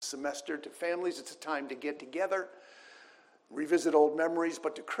semester. To families, it's a time to get together, revisit old memories.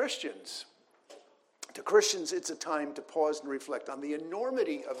 But to Christians, it's a time to pause and reflect on the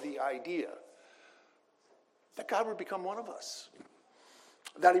enormity of the idea that God would become one of us,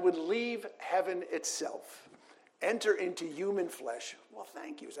 that he would leave heaven itself, enter into human flesh. Well,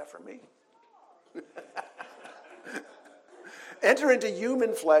 thank you. Is that for me? Enter into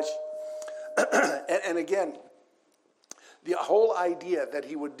human flesh. And again, the whole idea that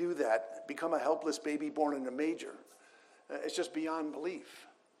he would do that, become a helpless baby born in a manger, it's just beyond belief.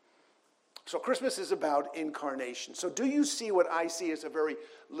 So Christmas is about incarnation. So do you see what I see as a very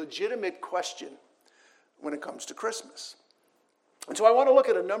legitimate question when it comes to Christmas? And so I want to look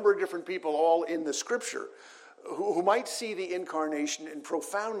at a number of different people all in the scripture who might see the incarnation in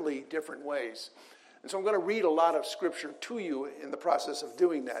profoundly different ways. And so I'm going to read a lot of scripture to you in the process of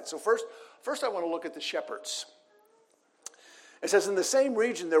doing that. So first I want to look at the shepherds. It says, in the same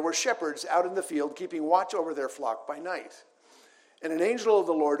region there were shepherds out in the field keeping watch over their flock by night. And an angel of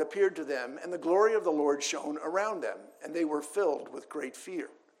the Lord appeared to them, and the glory of the Lord shone around them, and they were filled with great fear.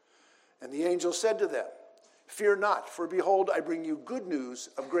 And the angel said to them, fear not, for behold, I bring you good news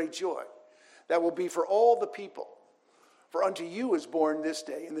of great joy, that will be for all the people. For unto you is born this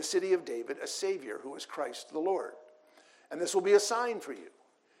day in the city of David a Savior, who is Christ the Lord. And this will be a sign for you.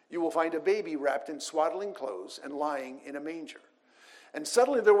 You will find a baby wrapped in swaddling clothes and lying in a manger. And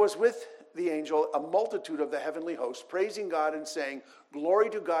suddenly there was with the angel a multitude of the heavenly host, praising God and saying, glory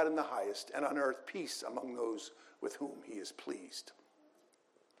to God in the highest, and on earth peace among those with whom he is pleased.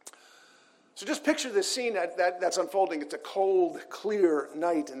 So just picture this scene that's unfolding. It's a cold, clear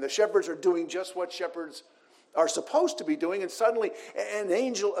night, and the shepherds are doing just what shepherds are supposed to be doing, and suddenly an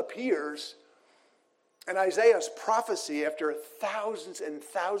angel appears, and Isaiah's prophecy, after thousands and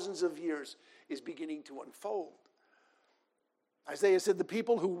thousands of years, is beginning to unfold. Isaiah said, the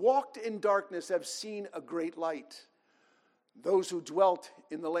people who walked in darkness have seen a great light. Those who dwelt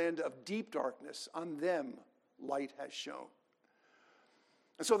in the land of deep darkness, on them light has shone.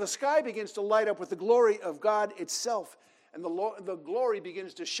 And so the sky begins to light up with the glory of God itself, and the glory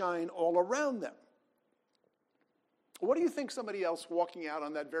begins to shine all around them. What do you think somebody else walking out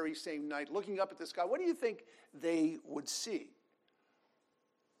on that very same night, looking up at the sky, what do you think they would see?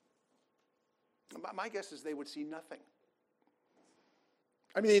 My guess is they would see nothing.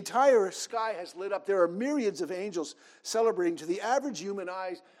 I mean, the entire sky has lit up. There are myriads of angels celebrating. To the average human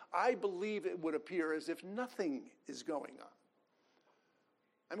eyes, I believe it would appear as if nothing is going on.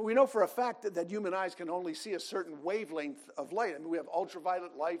 I mean, we know for a fact that human eyes can only see a certain wavelength of light. I mean, we have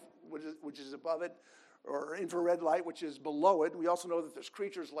ultraviolet light, which is above it, or infrared light, which is below it. We also know that there's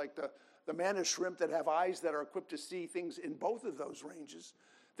creatures like the manna shrimp that have eyes that are equipped to see things in both of those ranges,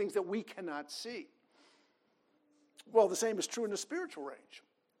 things that we cannot see. Well, the same is true in the spiritual range.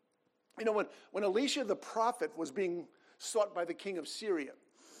 You know, when Elisha the prophet was being sought by the king of Syria,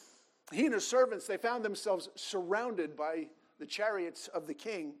 he and his servants, they found themselves surrounded by the chariots of the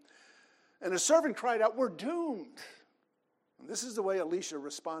king. And his servant cried out, we're doomed. And this is the way Elisha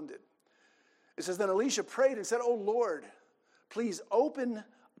responded. It says, then Elisha prayed and said, oh Lord, please open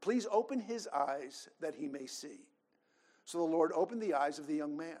his eyes that he may see. So the Lord opened the eyes of the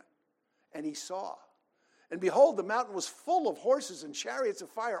young man, and he saw. And behold, the mountain was full of horses and chariots of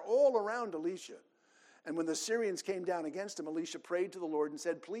fire all around Elisha. And when the Syrians came down against him, Elisha prayed to the Lord and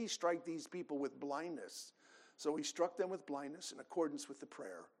said, please strike these people with blindness. So he struck them with blindness in accordance with the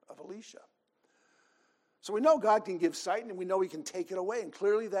prayer of Elisha. So we know God can give sight, and we know he can take it away. And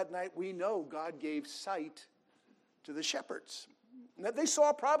clearly that night we know God gave sight to the shepherds. And that they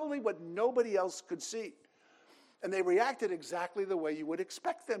saw probably what nobody else could see. And they reacted exactly the way you would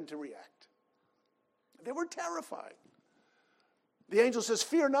expect them to react. They were terrified. The angel says,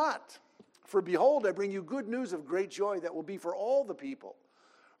 fear not, for behold, I bring you good news of great joy that will be for all the people.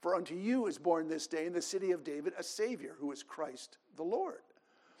 For unto you is born this day in the city of David a Savior, who is Christ the Lord.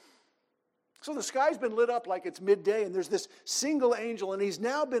 So the sky's been lit up like it's midday, and there's this single angel, and he's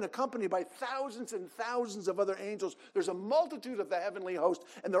now been accompanied by thousands and thousands of other angels. There's a multitude of the heavenly host,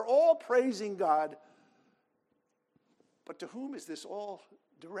 and they're all praising God. But to whom is this all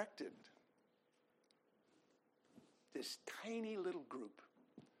directed? This tiny little group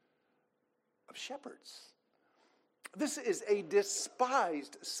of shepherds. This is a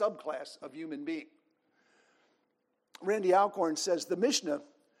despised subclass of human being. Randy Alcorn says, the Mishnah,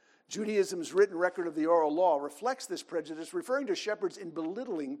 Judaism's written record of the oral law, reflects this prejudice, referring to shepherds in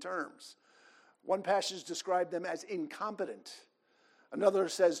belittling terms. One passage described them as incompetent. Another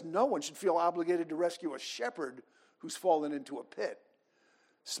says no one should feel obligated to rescue a shepherd who's fallen into a pit.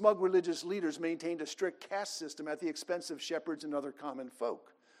 Smug religious leaders maintained a strict caste system at the expense of shepherds and other common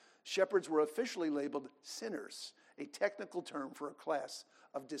folk. Shepherds were officially labeled sinners, a technical term for a class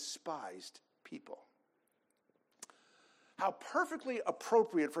of despised people. How perfectly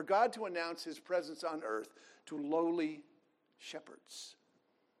appropriate for God to announce his presence on earth to lowly shepherds.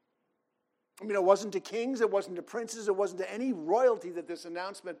 I mean, it wasn't to kings, it wasn't to princes, it wasn't to any royalty that this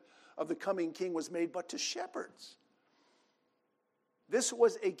announcement of the coming king was made, but to shepherds. This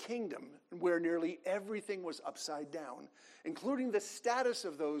was a kingdom where nearly everything was upside down, including the status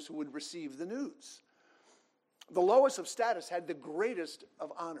of those who would receive the news. The lowest of status had the greatest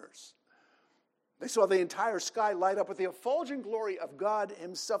of honors. They saw the entire sky light up with the effulgent glory of God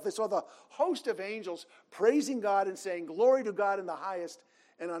himself. They saw the host of angels praising God and saying, "Glory to God in the highest,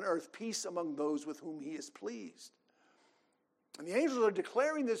 and on earth peace among those with whom he is pleased." And the angels are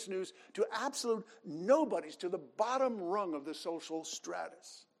declaring this news to absolute nobodies, to the bottom rung of the social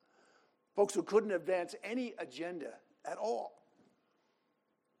stratus. Folks who couldn't advance any agenda at all.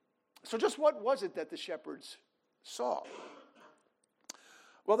 So just what was it that the shepherds saw?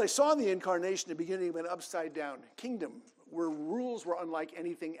 Well, they saw in the incarnation the beginning of an upside-down kingdom where rules were unlike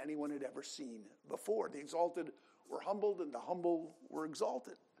anything anyone had ever seen before. The exalted were humbled and the humble were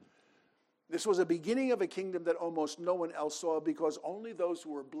exalted. This was a beginning of a kingdom that almost no one else saw because only those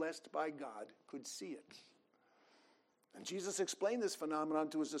who were blessed by God could see it. And Jesus explained this phenomenon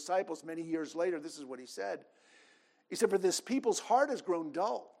to his disciples many years later. This is what he said. He said, "For this people's heart has grown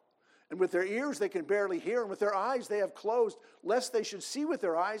dull. And with their ears they can barely hear, and with their eyes they have closed, lest they should see with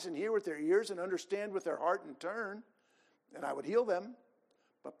their eyes and hear with their ears and understand with their heart and turn, and I would heal them.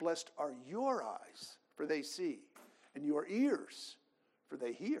 But blessed are your eyes, for they see, and your ears, for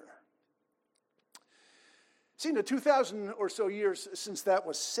they hear." See, in the 2,000 or so years since that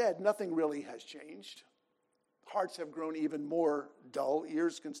was said, nothing really has changed. Hearts have grown even more dull,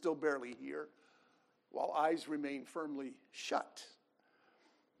 ears can still barely hear, while eyes remain firmly shut.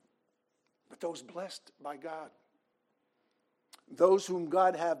 But those blessed by God, those whom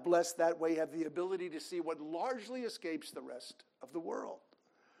God have blessed that way, have the ability to see what largely escapes the rest of the world.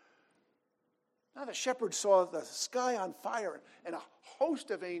 Now the shepherds saw the sky on fire and a host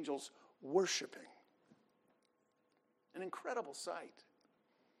of angels worshiping. An incredible sight.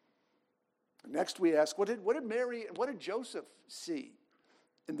 Next we ask, what did Mary and what did Joseph see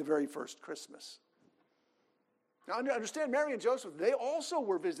in the very first Christmas? Now understand, Mary and Joseph, they also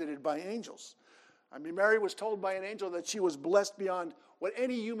were visited by angels. I mean, Mary was told by an angel that she was blessed beyond what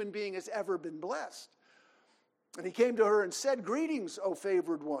any human being has ever been blessed. And he came to her and said, "Greetings, O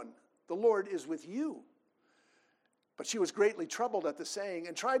favored one, the Lord is with you." But she was greatly troubled at the saying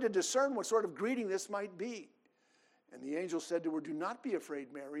and tried to discern what sort of greeting this might be. And the angel said to her, "Do not be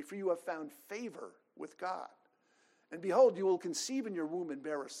afraid, Mary, for you have found favor with God. And behold, you will conceive in your womb and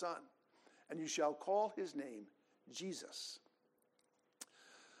bear a son, and you shall call his name Jesus."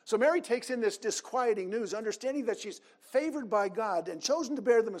 So Mary takes in this disquieting news, understanding that she's favored by God and chosen to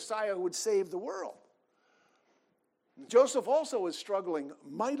bear the Messiah who would save the world. Joseph also is struggling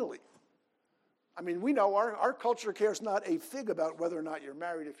mightily. I mean, we know our culture cares not a fig about whether or not you're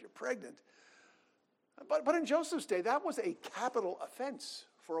married if you're pregnant. But in Joseph's day, that was a capital offense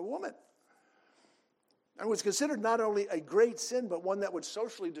for a woman. And was considered not only a great sin, but one that would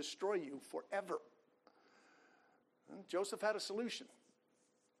socially destroy you forever. And Joseph had a solution.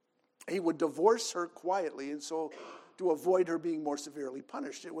 He would divorce her quietly, and so to avoid her being more severely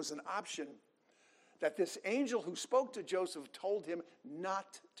punished. It was an option that this angel who spoke to Joseph told him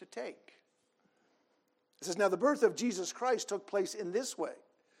not to take. It says, "Now the birth of Jesus Christ took place in this way.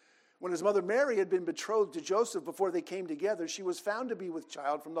 When his mother Mary had been betrothed to Joseph before they came together, she was found to be with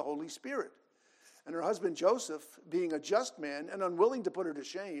child from the Holy Spirit. And her husband Joseph, being a just man and unwilling to put her to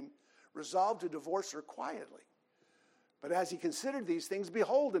shame, resolved to divorce her quietly. But as he considered these things,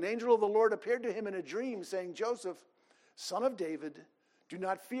 behold, an angel of the Lord appeared to him in a dream, saying, 'Joseph, son of David, do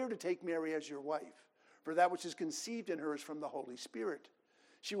not fear to take Mary as your wife, for that which is conceived in her is from the Holy Spirit.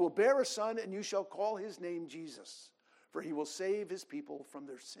 She will bear a son, and you shall call his name Jesus, for he will save his people from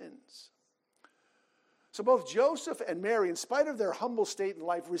their sins.'" So both Joseph and Mary, in spite of their humble state in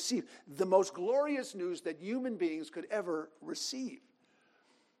life, received the most glorious news that human beings could ever receive.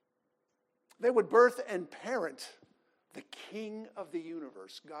 They would birth and parent the King of the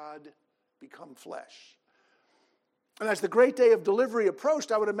universe, God become flesh. And as the great day of delivery approached,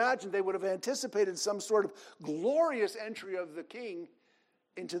 I would imagine they would have anticipated some sort of glorious entry of the King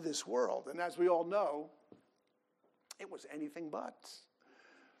into this world. And as we all know, it was anything but.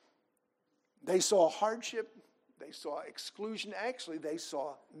 They saw hardship, they saw exclusion, actually they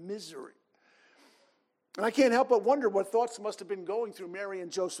saw misery. And I can't help but wonder what thoughts must have been going through Mary and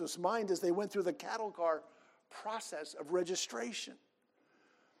Joseph's mind as they went through the cattle car process of registration.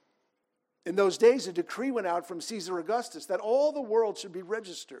 In those days, a decree went out from Caesar Augustus that all the world should be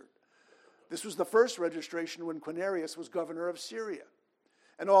registered. This was the first registration when Quirinius was governor of Syria.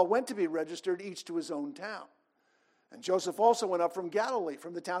 And all went to be registered, each to his own town. And Joseph also went up from Galilee,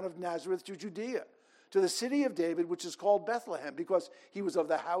 from the town of Nazareth to Judea, to the city of David, which is called Bethlehem, because he was of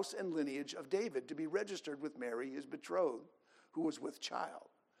the house and lineage of David, to be registered with Mary, his betrothed, who was with child.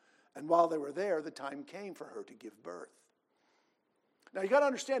 And while they were there, the time came for her to give birth. Now you got to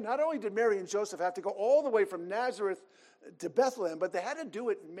understand, not only did Mary and Joseph have to go all the way from Nazareth to Bethlehem, but they had to do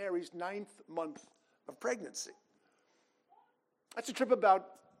it in Mary's 9th month of pregnancy. That's a trip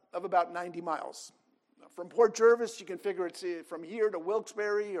of about 90 miles. From Port Jervis, you can figure it's from here to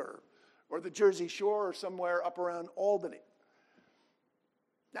Wilkes-Barre or the Jersey Shore or somewhere up around Albany.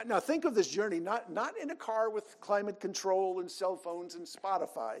 Now think of this journey not in a car with climate control and cell phones and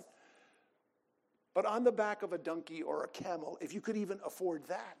Spotify, but on the back of a donkey or a camel, if you could even afford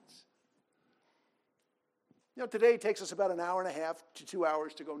that. Today it takes us about an hour and a half to 2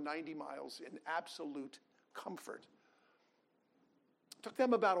 hours to go 90 miles in absolute comfort. It took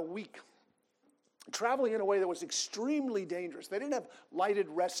them about a week, traveling in a way that was extremely dangerous. They didn't have lighted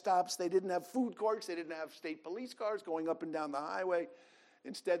rest stops. They didn't have food courts. They didn't have state police cars going up and down the highway.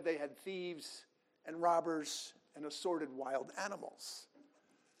 Instead, they had thieves and robbers and assorted wild animals.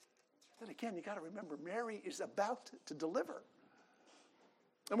 Then again, you got to remember, Mary is about to deliver.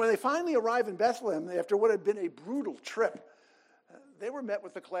 And when they finally arrive in Bethlehem, after what had been a brutal trip, they were met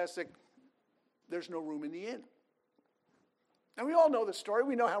with the classic, "There's no room in the inn." And we all know the story.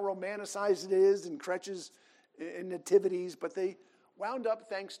 We know how romanticized it is in creches and nativities, but they wound up,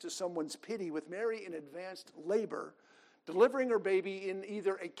 thanks to someone's pity, with Mary in advanced labor, delivering her baby in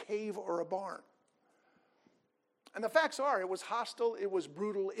either a cave or a barn. And the facts are, it was hostile, it was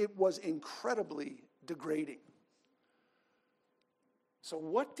brutal, it was incredibly degrading. So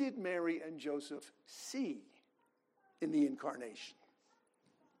what did Mary and Joseph see in the incarnation?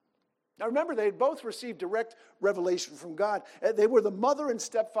 Now remember, they had both received direct revelation from God. They were the mother and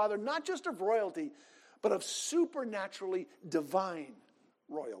stepfather, not just of royalty, but of supernaturally divine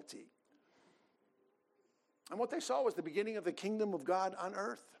royalty. And what they saw was the beginning of the kingdom of God on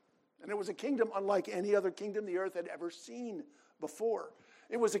earth. And it was a kingdom unlike any other kingdom the earth had ever seen before.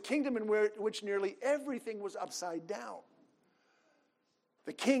 It was a kingdom in which nearly everything was upside down.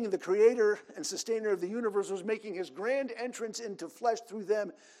 The king, the creator and sustainer of the universe, was making his grand entrance into flesh through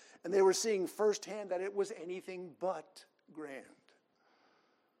them, and they were seeing firsthand that it was anything but grand.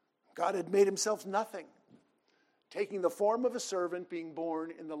 God had made himself nothing, taking the form of a servant, being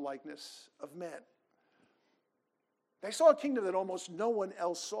born in the likeness of men. They saw a kingdom that almost no one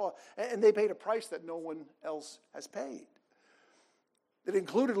else saw, and they paid a price that no one else has paid. It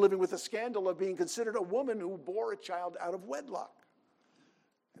included living with the scandal of being considered a woman who bore a child out of wedlock.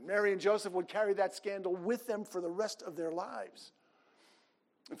 And Mary and Joseph would carry that scandal with them for the rest of their lives.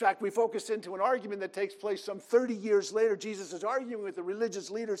 In fact, we focus into an argument that takes place some 30 years later. Jesus is arguing with the religious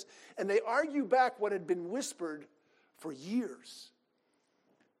leaders, and they argue back what had been whispered for years.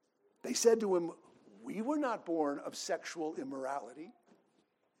 They said to him, "We were not born of sexual immorality.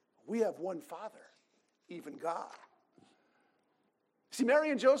 We have one Father, even God." See, Mary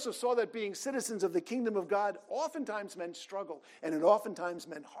and Joseph saw that being citizens of the kingdom of God oftentimes meant struggle, and it oftentimes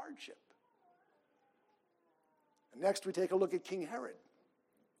meant hardship. And next, we take a look at King Herod.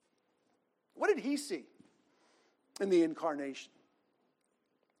 What did he see in the incarnation?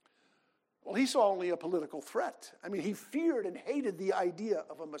 Well, he saw only a political threat. I mean, he feared and hated the idea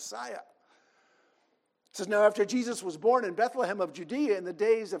of a Messiah. It says, "Now after Jesus was born in Bethlehem of Judea in the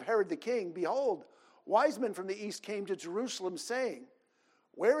days of Herod the king, behold, wise men from the east came to Jerusalem, saying,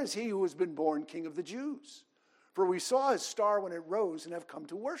 'Where is he who has been born King of the Jews? For we saw his star when it rose and have come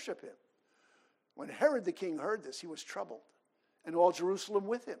to worship him.' When Herod the king heard this, he was troubled, and all Jerusalem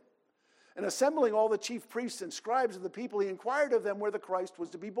with him. And assembling all the chief priests and scribes of the people, he inquired of them where the Christ was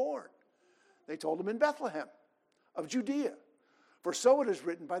to be born. They told him, 'In Bethlehem of Judea, for so it is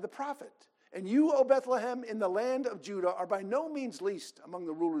written by the prophet. And you, O Bethlehem, in the land of Judah, are by no means least among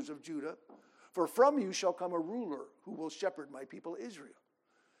the rulers of Judah, for from you shall come a ruler who will shepherd my people Israel.'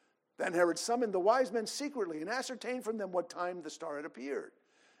 Then Herod summoned the wise men secretly and ascertained from them what time the star had appeared.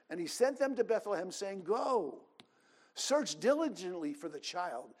 And he sent them to Bethlehem, saying, 'Go, search diligently for the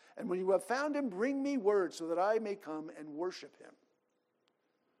child, and when you have found him, bring me word so that I may come and worship him.'"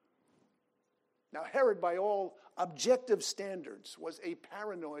 Now, Herod, by all objective standards, was a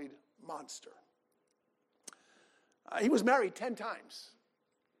paranoid monster. He was married 10 times,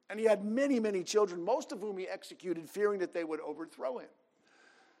 and he had many, many children, most of whom he executed, fearing that they would overthrow him.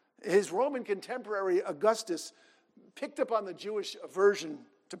 His Roman contemporary Augustus picked up on the Jewish aversion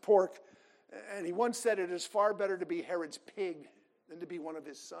to pork And he once said, it is far better to be Herod's pig than to be one of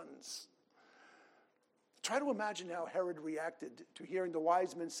his sons. Try to imagine how Herod reacted to hearing the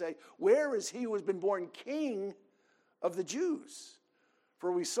wise men say, where is he who has been born king of the Jews?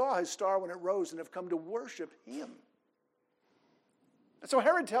 For we saw his star when it rose and have come to worship him. And so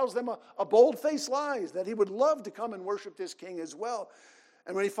Herod tells them a bold-faced lie, that he would love to come and worship this king as well.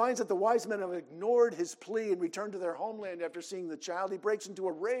 And when he finds that the wise men have ignored his plea and returned to their homeland after seeing the child, he breaks into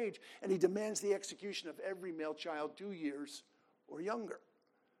a rage and he demands the execution of every male child 2 years or younger.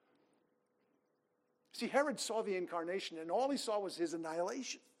 See, Herod saw the incarnation, and all he saw was his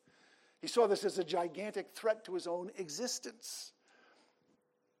annihilation. He saw this as a gigantic threat to his own existence.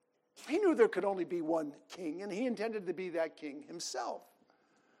 He knew there could only be one king, and he intended to be that king himself.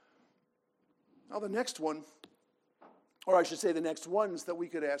 Now the next one, or I should say the next ones that we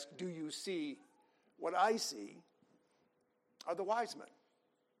could ask, do you see what I see, are the wise men.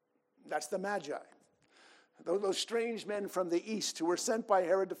 That's the Magi. Those strange men from the east who were sent by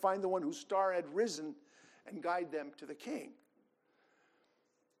Herod to find the one whose star had risen and guide them to the king.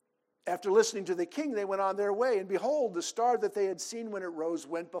 After listening to the king, they went on their way, and behold, the star that they had seen when it rose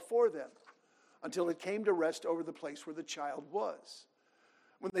went before them, until it came to rest over the place where the child was.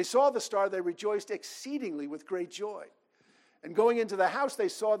 When they saw the star, they rejoiced exceedingly with great joy. And going into the house, they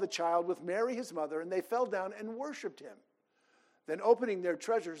saw the child with Mary his mother, and they fell down and worshipped him. Then opening their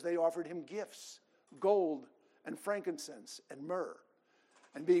treasures, they offered him gifts, gold and frankincense and myrrh.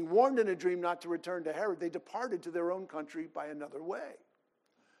 And being warned in a dream not to return to Herod, they departed to their own country by another way.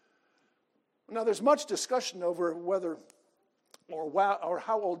 Now, there's much discussion over whether or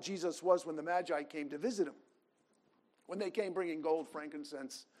how old Jesus was when the Magi came to visit him. When they came bringing gold,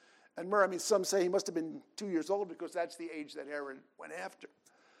 frankincense, and myrrh. I mean, some say he must have been 2 years old because that's the age that Herod went after.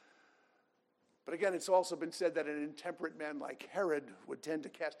 But again, it's also been said that an intemperate man like Herod would tend to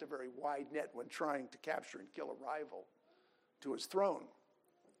cast a very wide net when trying to capture and kill a rival to his throne.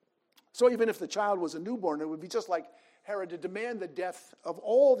 So even if the child was a newborn, it would be just like Herod to demand the death of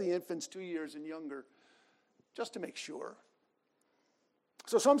all the infants 2 years and younger, just to make sure.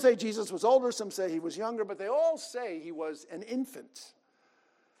 So some say Jesus was older, some say he was younger, but they all say he was an infant.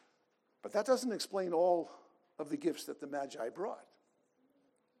 But that doesn't explain all of the gifts that the Magi brought.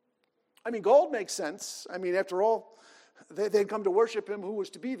 I mean, gold makes sense. I mean, after all, they'd come to worship him who was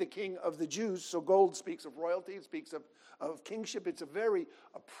to be the king of the Jews. So gold speaks of royalty, it speaks of kingship. It's a very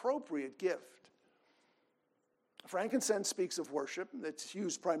appropriate gift. Frankincense speaks of worship. It's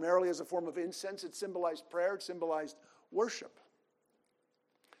used primarily as a form of incense. It symbolized prayer. It symbolized worship.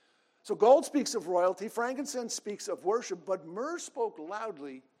 So gold speaks of royalty. Frankincense speaks of worship. But myrrh spoke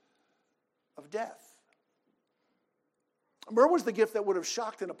loudly of death. Myrrh was the gift that would have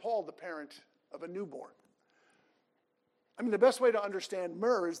shocked and appalled the parent of a newborn. I mean, the best way to understand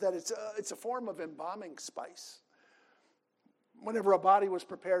myrrh is that it's a form of embalming spice. Whenever a body was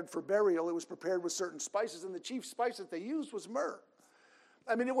prepared for burial, it was prepared with certain spices, and the chief spice that they used was myrrh.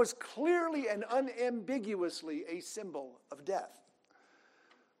 I mean, it was clearly and unambiguously a symbol of death.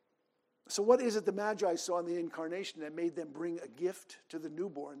 So what is it the Magi saw in the incarnation that made them bring a gift to the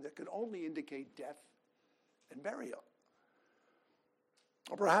newborn that could only indicate death and burial?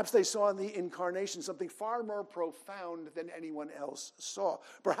 Or perhaps they saw in the incarnation something far more profound than anyone else saw.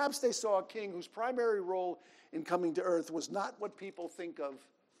 Perhaps they saw a king whose primary role in coming to earth was not what people think of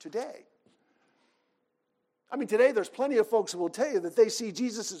today. I mean, today there's plenty of folks who will tell you that they see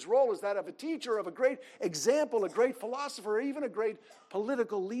Jesus' role as that of a teacher, of a great example, a great philosopher, or even a great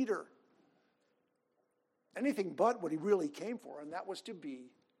political leader. Anything but what he really came for, and that was to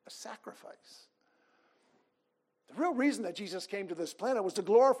be a sacrifice. The real reason that Jesus came to this planet was to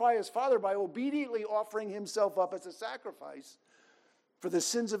glorify his Father by obediently offering himself up as a sacrifice for the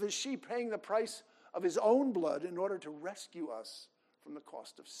sins of his sheep, paying the price of his own blood in order to rescue us from the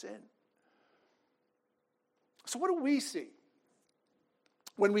cost of sin. So what do we see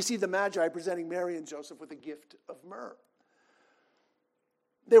when we see the Magi presenting Mary and Joseph with a gift of myrrh?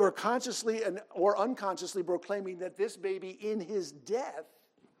 They were consciously or unconsciously proclaiming that this baby in his death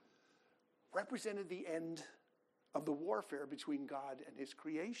represented the end of the warfare between God and his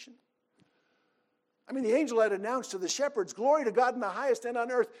creation. I mean, the angel had announced to the shepherds, glory to God in the highest, and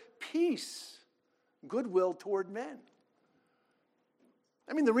on earth, peace, goodwill toward men.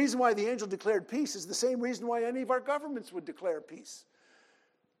 I mean, the reason why the angel declared peace is the same reason why any of our governments would declare peace.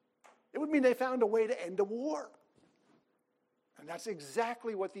 It would mean they found a way to end a war. And that's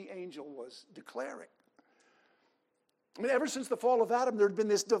exactly what the angel was declaring. I mean, ever since the fall of Adam, there had been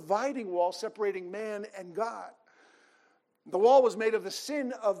this dividing wall separating man and God. The wall was made of the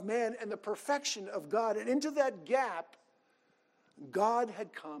sin of man and the perfection of God. And into that gap, God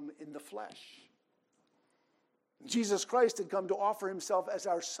had come in the flesh. Jesus Christ had come to offer himself as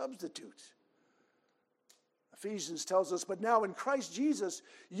our substitute. Ephesians tells us, but now in Christ Jesus,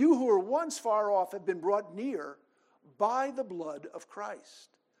 you who were once far off have been brought near by the blood of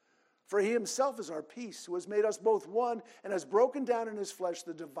Christ. For he himself is our peace, who has made us both one and has broken down in his flesh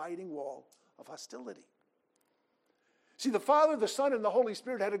the dividing wall of hostility. See, the Father, the Son, and the Holy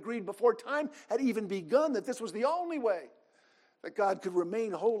Spirit had agreed before time had even begun that this was the only way that God could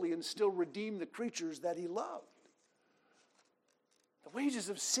remain holy and still redeem the creatures that he loved. The wages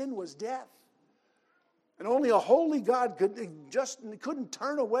of sin was death. And only a holy God couldn't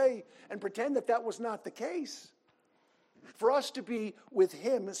turn away and pretend that that was not the case. For us to be with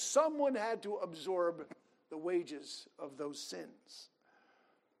him, someone had to absorb the wages of those sins.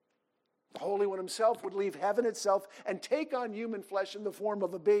 The Holy One himself would leave heaven itself and take on human flesh in the form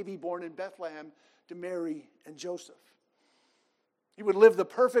of a baby born in Bethlehem to Mary and Joseph. He would live the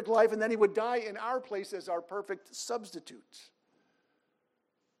perfect life, and then he would die in our place as our perfect substitute.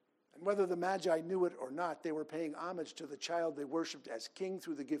 And whether the Magi knew it or not, they were paying homage to the child they worshipped as king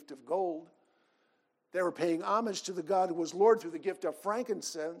through the gift of gold. They were paying homage to the God who was Lord through the gift of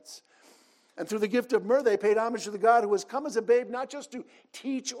frankincense. And through the gift of myrrh, they paid homage to the God who has come as a babe, not just to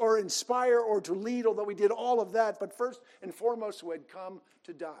teach or inspire or to lead, although we did all of that, but first and foremost, who had come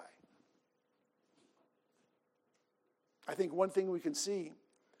to die. I think one thing we can see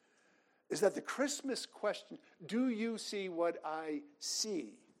is that the Christmas question, do you see what I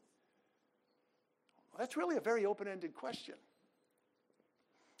see? Well, that's really a very open-ended question.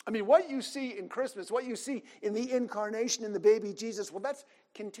 I mean, what you see in Christmas, what you see in the incarnation in the baby Jesus, well, that's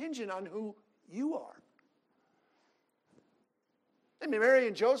contingent on who you are. I mean, Mary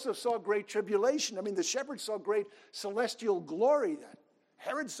and Joseph saw great tribulation. I mean, the shepherds saw great celestial glory. That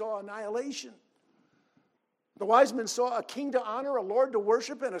Herod saw annihilation. The wise men saw a king to honor, a Lord to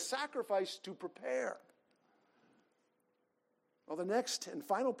worship, and a sacrifice to prepare. Well, the next and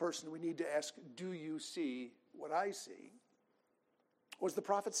final person we need to ask, do you see what I see, was the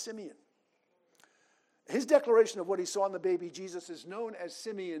prophet Simeon. His declaration of what he saw in the baby Jesus is known as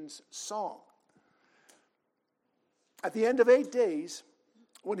Simeon's song. At the end of 8 days,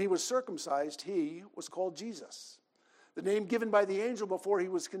 when he was circumcised, he was called Jesus, the name given by the angel before he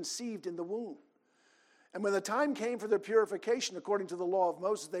was conceived in the womb. And when the time came for their purification according to the law of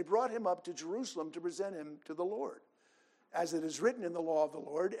Moses, they brought him up to Jerusalem to present him to the Lord. As it is written in the law of the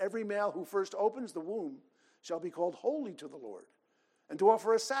Lord, every male who first opens the womb shall be called holy to the Lord, and to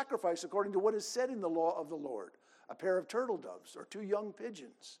offer a sacrifice according to what is said in the law of the Lord, a pair of turtle doves or 2 young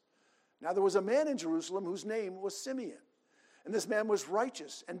pigeons. Now there was a man in Jerusalem whose name was Simeon, and this man was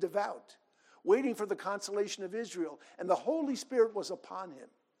righteous and devout, waiting for the consolation of Israel, and the Holy Spirit was upon him.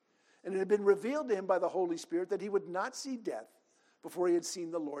 And it had been revealed to him by the Holy Spirit that he would not see death before he had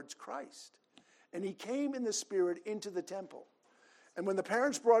seen the Lord's Christ. And he came in the Spirit into the temple. And when the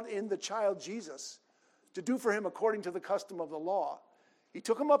parents brought in the child Jesus to do for him according to the custom of the law, he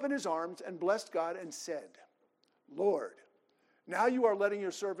took him up in his arms and blessed God and said, Lord, now you are letting your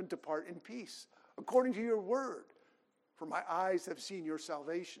servant depart in peace, according to your word. For my eyes have seen your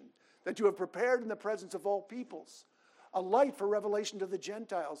salvation, that you have prepared in the presence of all peoples, a light for revelation to the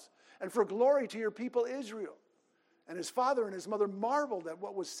Gentiles, and for glory to your people Israel. And his father and his mother marveled at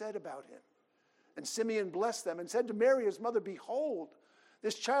what was said about him. And Simeon blessed them and said to Mary, his mother, behold,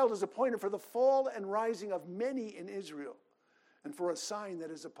 this child is appointed for the fall and rising of many in Israel, and for a sign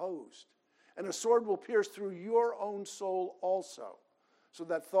that is opposed. And a sword will pierce through your own soul also, so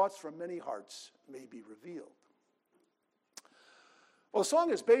that thoughts from many hearts may be revealed. Well, the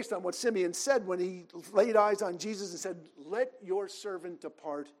song is based on what Simeon said when he laid eyes on Jesus and said, let your servant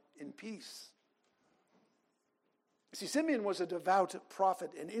depart in peace. See, Simeon was a devout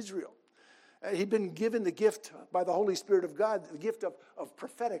prophet in Israel. He'd been given the gift by the Holy Spirit of God, the gift of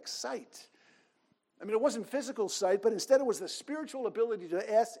prophetic sight. I mean, it wasn't physical sight, but instead it was the spiritual ability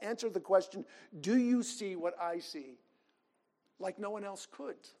to answer the question, do you see what I see? Like no one else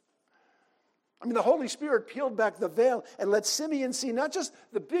could. I mean, the Holy Spirit peeled back the veil and let Simeon see not just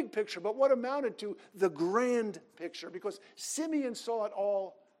the big picture, but what amounted to the grand picture, because Simeon saw it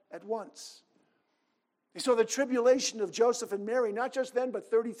all at once. He saw the tribulation of Joseph and Mary, not just then, but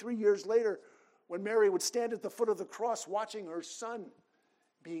 33 years later, when Mary would stand at the foot of the cross watching her son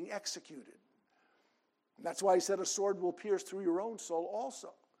being executed. And that's why he said a sword will pierce through your own soul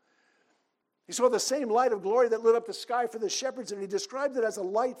also. He saw the same light of glory that lit up the sky for the shepherds, and he described it as a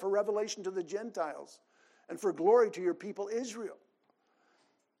light for revelation to the Gentiles and for glory to your people Israel.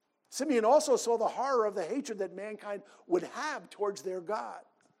 Simeon also saw the horror of the hatred that mankind would have towards their God.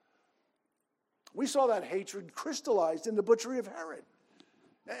 We saw that hatred crystallized in the butchery of Herod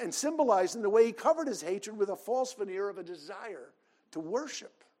and symbolized in the way he covered his hatred with a false veneer of a desire to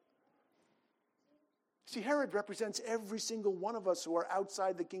worship. See, Herod represents every single one of us who are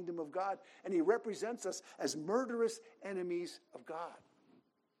outside the kingdom of God, and he represents us as murderous enemies of God.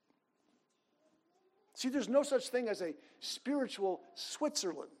 See, there's no such thing as a spiritual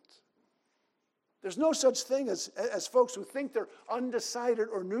Switzerland. There's no such thing as folks who think they're undecided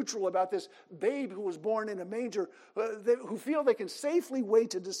or neutral about this babe who was born in a manger, who feel they can safely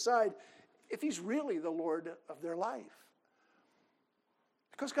wait to decide if he's really the Lord of their life.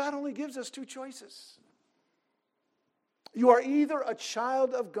 Because God only gives us two choices. You are either a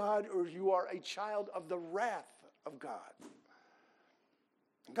child of God or you are a child of the wrath of God.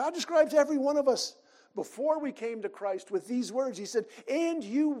 God describes every one of us before we came to Christ with these words. He said, "And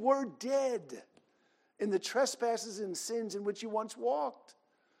you were dead in the trespasses and sins in which you once walked,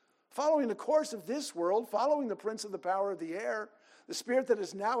 following the course of this world, following the prince of the power of the air, the spirit that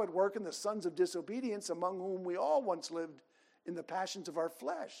is now at work in the sons of disobedience, among whom we all once lived in the passions of our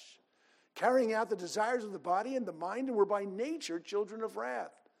flesh, carrying out the desires of the body and the mind, and were by nature children of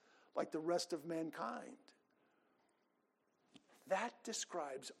wrath, like the rest of mankind." That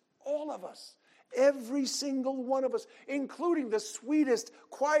describes all of us. Every single one of us, including the sweetest,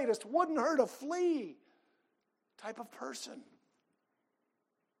 quietest, wouldn't hurt a flea type of person.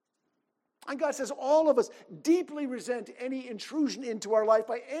 And God says all of us deeply resent any intrusion into our life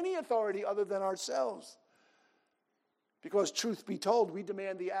by any authority other than ourselves. Because truth be told, we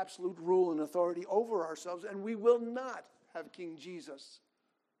demand the absolute rule and authority over ourselves, and we will not have King Jesus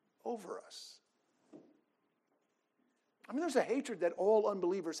over us. I mean, there's a hatred that all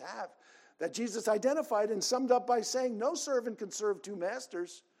unbelievers have that Jesus identified and summed up by saying, "No servant can serve two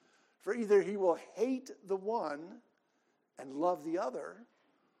masters, for either he will hate the one and love the other,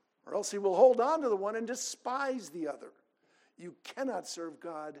 or else he will hold on to the one and despise the other. You cannot serve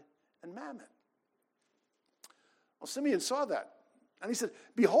God and mammon." Well, Simeon saw that. And he said,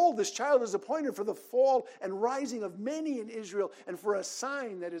 "Behold, this child is appointed for the fall and rising of many in Israel, and for a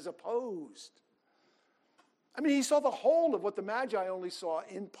sign that is opposed." I mean, he saw the whole of what the Magi only saw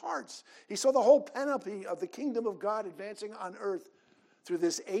in parts. He saw the whole panoply of the kingdom of God advancing on earth through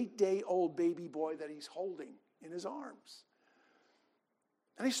this 8-day-old baby boy that he's holding in his arms.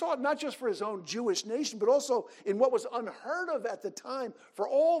 And he saw it not just for his own Jewish nation, but also in what was unheard of at the time for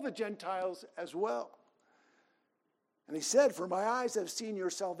all the Gentiles as well. And he said, "For my eyes have seen your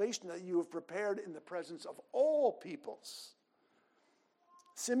salvation that you have prepared in the presence of all peoples."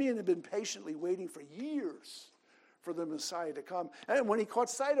 Simeon had been patiently waiting for years for the Messiah to come. And when he caught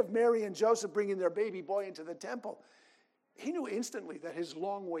sight of Mary and Joseph bringing their baby boy into the temple, he knew instantly that his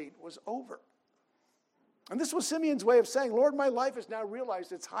long wait was over. And this was Simeon's way of saying, "Lord, my life has now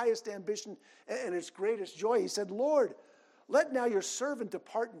realized its highest ambition and its greatest joy." He said, "Lord, let now your servant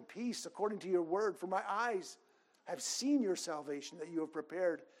depart in peace according to your word, for my eyes have seen your salvation that you have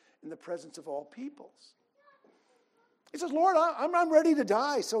prepared in the presence of all peoples." He says, "Lord, I'm ready to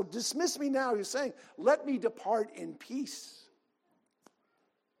die, so dismiss me now." He's saying, "Let me depart in peace."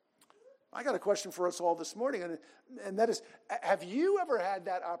 I got a question for us all this morning, and that is, have you ever had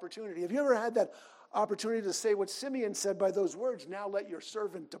that opportunity? Have you ever had that opportunity to say what Simeon said by those words, "Now let your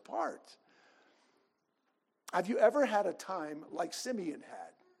servant depart"? Have you ever had a time like Simeon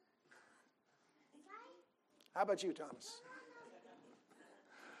had? How about you, Thomas?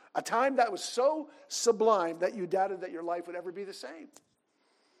 A time that was so sublime that you doubted that your life would ever be the same.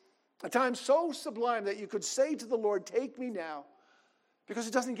 A time so sublime that you could say to the Lord, "Take me now, because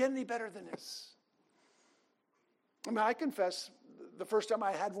it doesn't get any better than this." I mean, I confess, the first time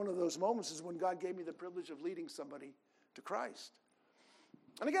I had one of those moments is when God gave me the privilege of leading somebody to Christ.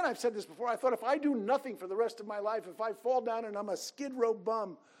 And again, I've said this before, I thought if I do nothing for the rest of my life, if I fall down and I'm a skid row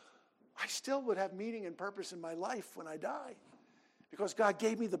bum, I still would have meaning and purpose in my life when I die. Because God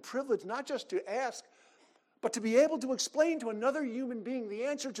gave me the privilege not just to ask, but to be able to explain to another human being the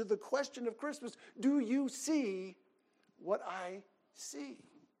answer to the question of Christmas, "Do you see what I see?"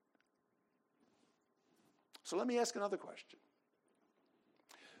 So let me ask another question.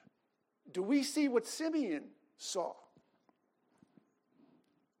 Do we see what Simeon saw?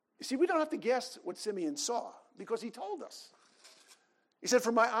 You see, we don't have to guess what Simeon saw, because he told us. He said,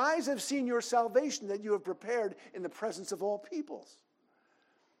 "For my eyes have seen your salvation that you have prepared in the presence of all peoples."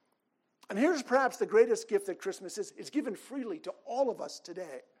 And here's perhaps the greatest gift that Christmas is. It's given freely to all of us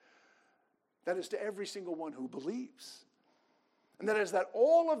today. That is, to every single one who believes. And that is that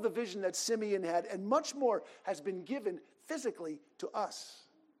all of the vision that Simeon had and much more has been given physically to us.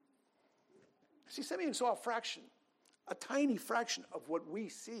 See, Simeon saw a fraction, a tiny fraction of what we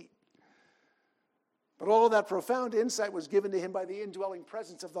see. But all of that profound insight was given to him by the indwelling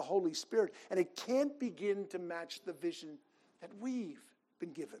presence of the Holy Spirit, and it can't begin to match the vision that we've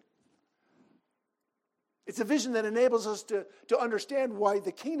been given. It's a vision that enables us to understand why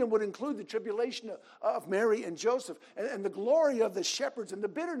the kingdom would include the tribulation of Mary and Joseph, and the glory of the shepherds, and the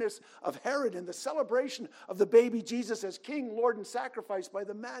bitterness of Herod, and the celebration of the baby Jesus as King, Lord, and sacrifice by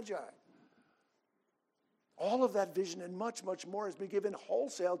the Magi. All of that vision and much, much more has been given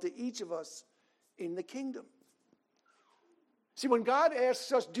wholesale to each of us in the kingdom. See, when God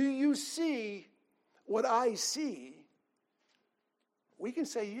asks us, do you see what I see? We can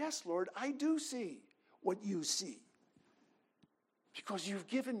say, yes, Lord, I do see what you see. Because you've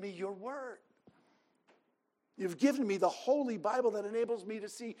given me your word. You've given me the Holy Bible that enables me to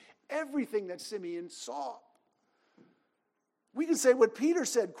see everything that Simeon saw. We can say what Peter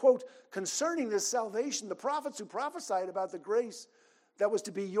said, quote, concerning this salvation, the prophets who prophesied about the grace that was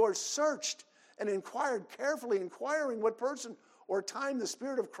to be yours searched and inquired carefully, inquiring what person or time the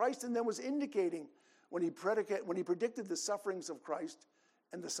Spirit of Christ in them was indicating when he predicted the sufferings of Christ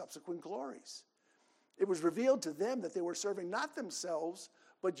and the subsequent glories. It was revealed to them that they were serving not themselves,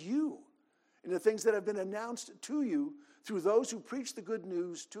 but you, in the things that have been announced to you through those who preach the good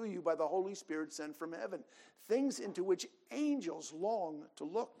news to you by the Holy Spirit sent from heaven, things into which angels long to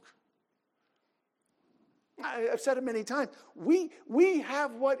look. I've said it many times. We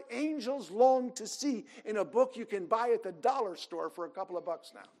have what angels long to see in a book you can buy at the dollar store for a couple of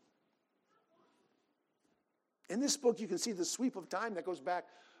bucks now. In this book, you can see the sweep of time that goes back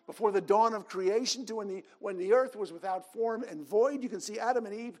before the dawn of creation to when the earth was without form and void. You can see Adam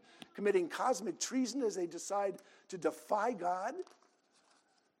and Eve committing cosmic treason as they decide to defy God.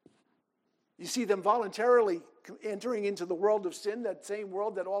 You see them voluntarily entering into the world of sin, that same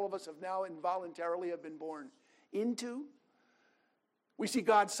world that all of us have now involuntarily have been born into. We see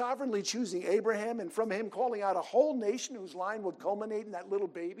God sovereignly choosing Abraham, and from him calling out a whole nation whose line would culminate in that little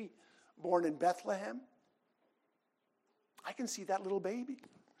baby born in Bethlehem. I can see that little baby.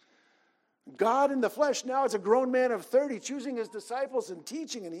 God in the flesh now as a grown man of 30, choosing his disciples and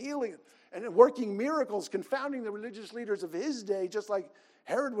teaching and healing and working miracles, confounding the religious leaders of his day, just like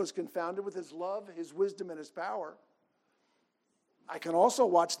Herod was confounded with his love, his wisdom, and his power. I can also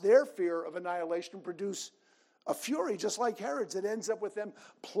watch their fear of annihilation produce a fury just like Herod's that ends up with them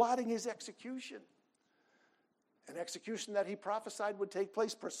plotting his execution. An execution that he prophesied would take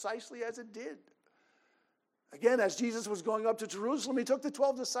place precisely as it did. Again, as Jesus was going up to Jerusalem, he took the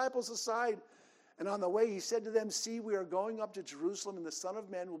 12 disciples aside, and on the way he said to them, see, we are going up to Jerusalem, and the Son of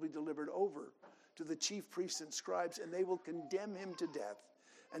Man will be delivered over to the chief priests and scribes, and they will condemn him to death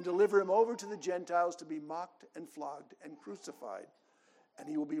and deliver him over to the Gentiles to be mocked and flogged and crucified, and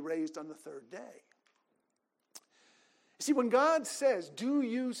he will be raised on the third day. See, when God says, do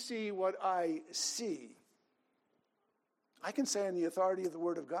you see what I see? I can say on the authority of the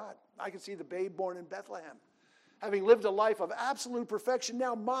Word of God, I can see the babe born in Bethlehem, having lived a life of absolute perfection,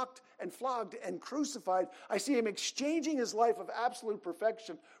 now mocked and flogged and crucified. I see him exchanging his life of absolute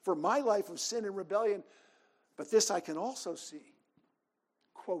perfection for my life of sin and rebellion. But this I can also see,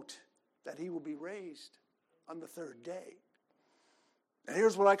 quote, that he will be raised on the third day. And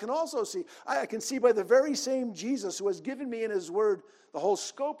here's what I can also see. I can see by the very same Jesus who has given me in his word the whole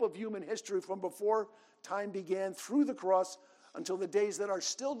scope of human history from before time began through the cross until the days that are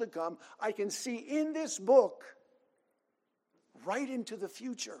still to come. I can see in this book right into the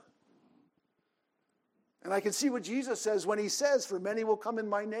future. And I can see what Jesus says when he says, for many will come in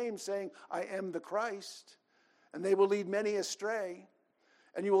my name saying, I am the Christ, and they will lead many astray.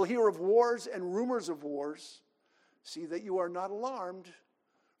 And you will hear of wars and rumors of wars. See that you are not alarmed,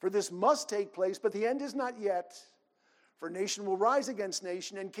 for this must take place, but the end is not yet. For nation will rise against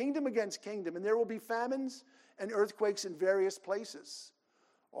nation, and kingdom against kingdom, and there will be famines and earthquakes in various places.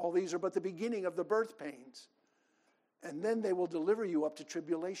 All these are but the beginning of the birth pains. And then they will deliver you up to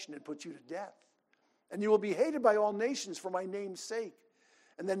tribulation and put you to death. And you will be hated by all nations for my name's sake.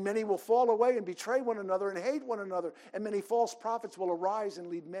 And then many will fall away and betray one another and hate one another. And many false prophets will arise and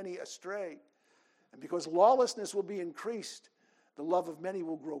lead many astray. And because lawlessness will be increased, the love of many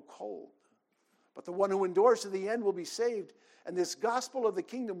will grow cold. But the one who endures to the end will be saved. And this gospel of the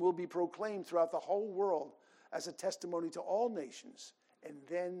kingdom will be proclaimed throughout the whole world as a testimony to all nations. And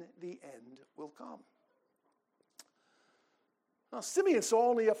then the end will come. Now, Simeon saw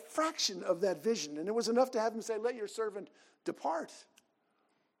only a fraction of that vision, and it was enough to have him say, let your servant depart.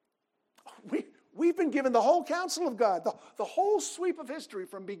 We've been given the whole counsel of God, the whole sweep of history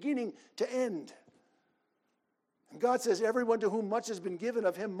from beginning to end. And God says, everyone to whom much has been given,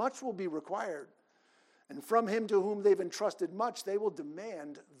 of him much will be required. And from him to whom they've entrusted much, they will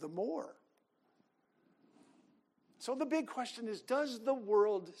demand the more. So the big question is, does the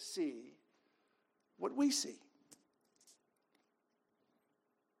world see what we see?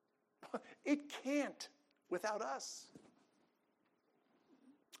 It can't without us.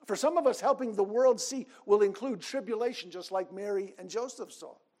 For some of us, helping the world see will include tribulation, just like Mary and Joseph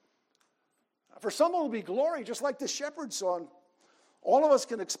saw. For some, it will be glory, just like the shepherds saw. And all of us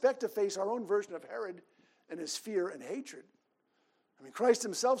can expect to face our own version of Herod and his fear and hatred. I mean, Christ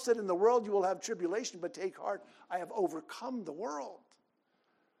himself said, in the world you will have tribulation, but take heart, I have overcome the world.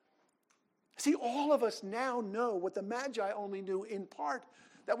 See, all of us now know what the Magi only knew in part,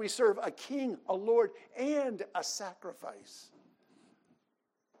 that we serve a king, a Lord, and a sacrifice.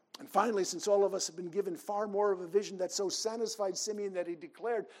 And finally, since all of us have been given far more of a vision that so satisfied Simeon that he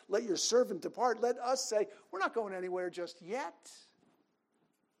declared, let your servant depart, let us say, we're not going anywhere just yet.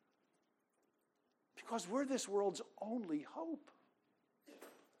 Because we're this world's only hope.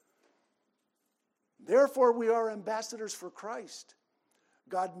 Therefore, we are ambassadors for Christ,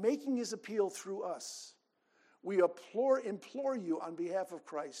 God making his appeal through us. We implore you on behalf of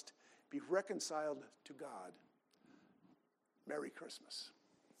Christ, be reconciled to God. Merry Christmas.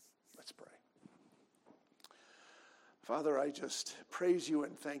 Let's pray. Father, I just praise you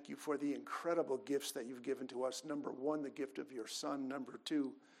and thank you for the incredible gifts that you've given to us. Number one, the gift of your Son. Number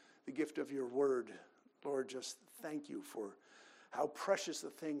two, the gift of your word. Lord, just thank you for how precious the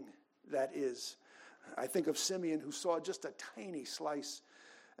thing that is. I think of Simeon, who saw just a tiny slice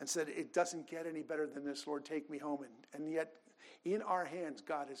and said, it doesn't get any better than this, Lord, take me home. And yet, in our hands,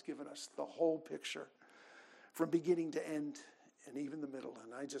 God has given us the whole picture from beginning to end and even the middle.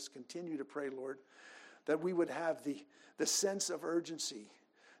 And I just continue to pray, Lord, that we would have the sense of urgency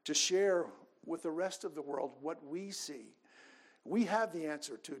to share with the rest of the world what we see. We have the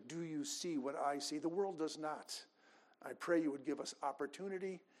answer to, do you see what I see? The world does not. I pray you would give us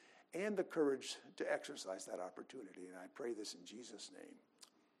opportunity and the courage to exercise that opportunity. And I pray this in Jesus' name.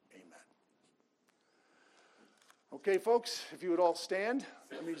 Amen. Okay, folks, if you would all stand,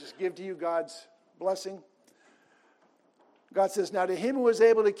 let me just give to you God's blessing. God says, now to him who is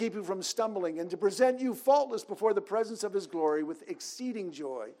able to keep you from stumbling and to present you faultless before the presence of his glory with exceeding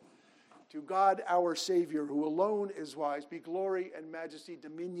joy, to God our Savior, who alone is wise, be glory and majesty,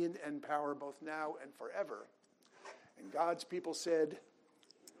 dominion and power, both now and forever. And God's people said,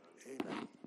 amen.